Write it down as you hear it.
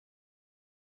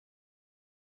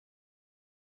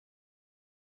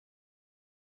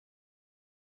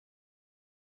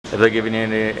Have they given you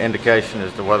any indication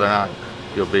as to whether or not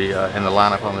you'll be in the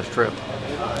lineup on this trip?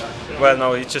 Well,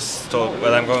 no, he just told,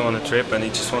 well, I'm going on a trip, and he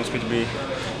just wants me to be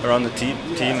around the team,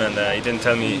 and he didn't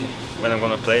tell me when I'm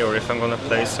going to play or if I'm going to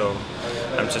play, so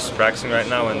I'm just practicing right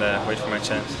now and wait for my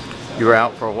chance. You were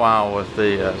out for a while with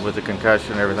the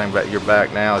concussion and everything, but you're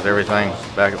back now. Is everything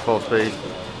back at full speed?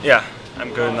 Yeah,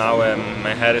 I'm good now.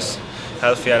 My head is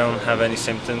healthy. I don't have any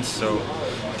symptoms, so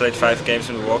I played 5 games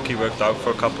in Milwaukee, worked out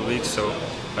for a couple of weeks, so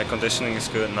my conditioning is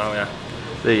good now, yeah.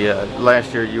 The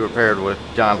last year you were paired with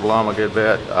John Blum a good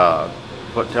bit.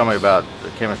 Tell me about the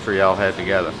chemistry y'all had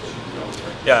together.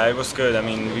 Yeah, it was good. I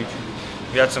mean, we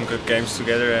had some good games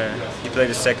together. He played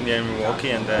his second year in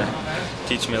Milwaukee and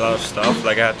teach me a lot of stuff.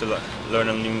 Like I had to learn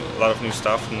a lot of new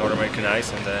stuff from North American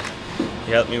ice, and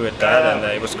he helped me with that. And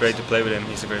it was great to play with him.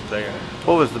 He's a great player.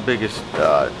 What was the biggest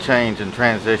change and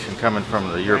transition coming from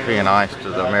the European ice to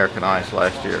the American ice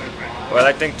last year? Well,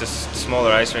 I think the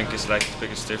smaller ice rink is like the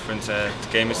biggest difference. The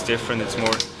game is different. It's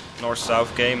more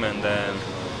north-south game and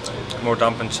more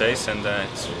dump and chase, and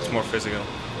it's more physical.